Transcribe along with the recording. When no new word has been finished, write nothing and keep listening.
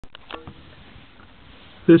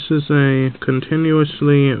This is a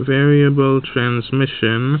continuously variable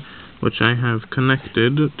transmission which I have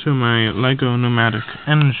connected to my Lego pneumatic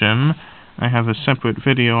engine. I have a separate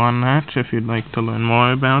video on that if you'd like to learn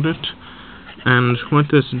more about it. And what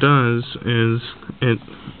this does is it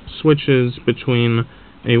switches between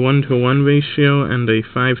a 1-to-1 ratio and a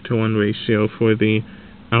 5-to-1 ratio for the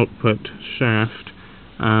output shaft.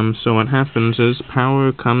 So what happens is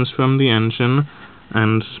power comes from the engine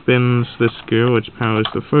and spins this gear which powers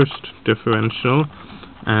the first differential,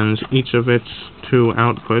 and each of its two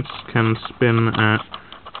outputs can spin at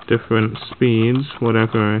different speeds,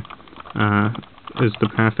 whatever is the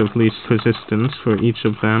path of least resistance for each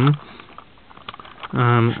of them.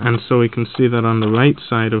 And so we can see that on the right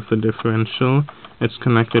side of the differential it's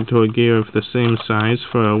connected to a gear of the same size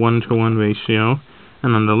for a 1-to-1 ratio,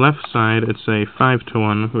 and on the left side it's a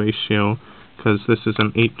 5-to-1 ratio, because this is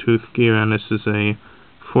an 8-tooth gear and this is a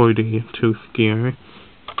 40-tooth gear.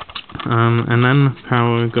 And then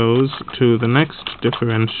power goes to the next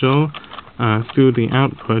differential through the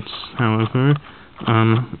outputs, however,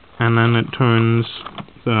 and then it turns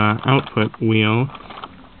the output wheel.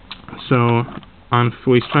 So if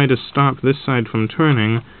we try to stop this side from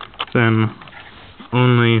turning, then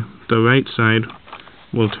only the right side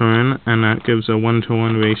will turn, and that gives a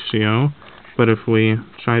 1-to-1 ratio. But if we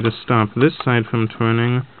try to stop this side from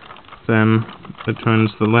turning, then it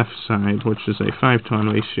turns the left side, which is a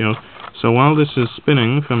 5-to-1 ratio. So while this is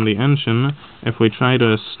spinning from the engine, if we try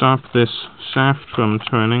to stop this shaft from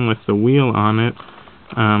turning with the wheel on it,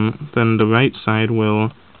 then the right side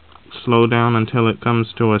will slow down until it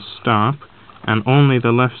comes to a stop, and only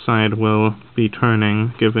the left side will be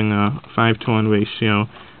turning, giving a 5-to-1 ratio.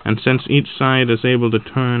 And since each side is able to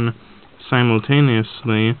turn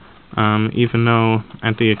simultaneously, even though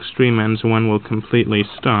at the extreme ends one will completely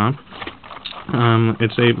stop,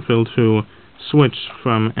 it's able to switch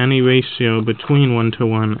from any ratio between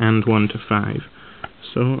 1-to-1 and 1-to-5.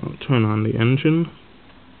 So I'll turn on the engine.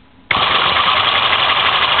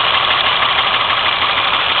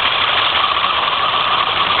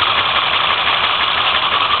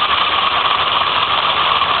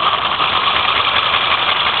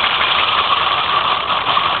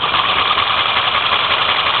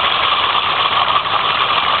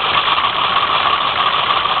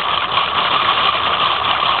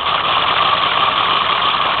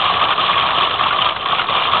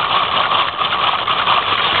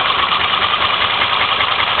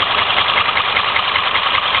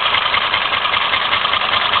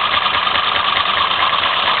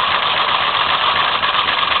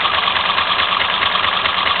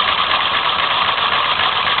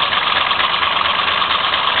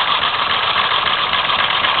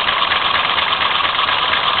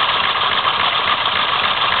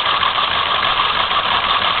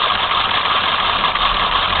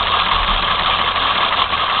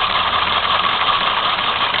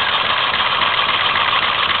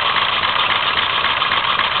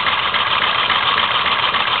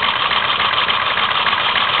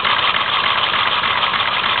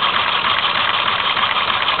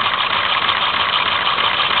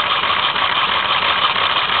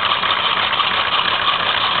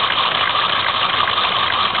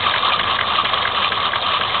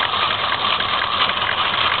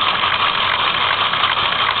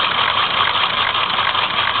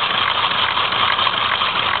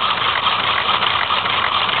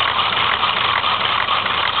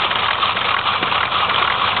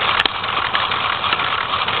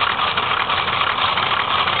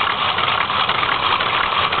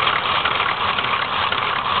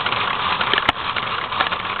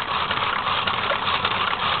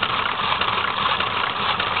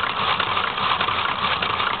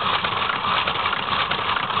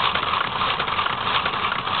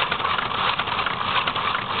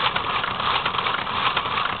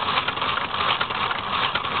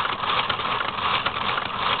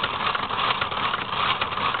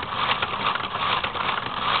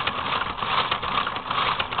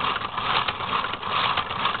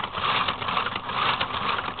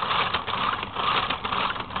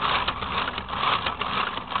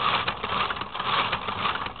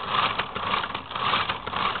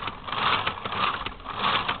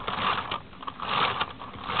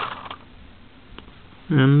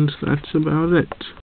 And that's about it.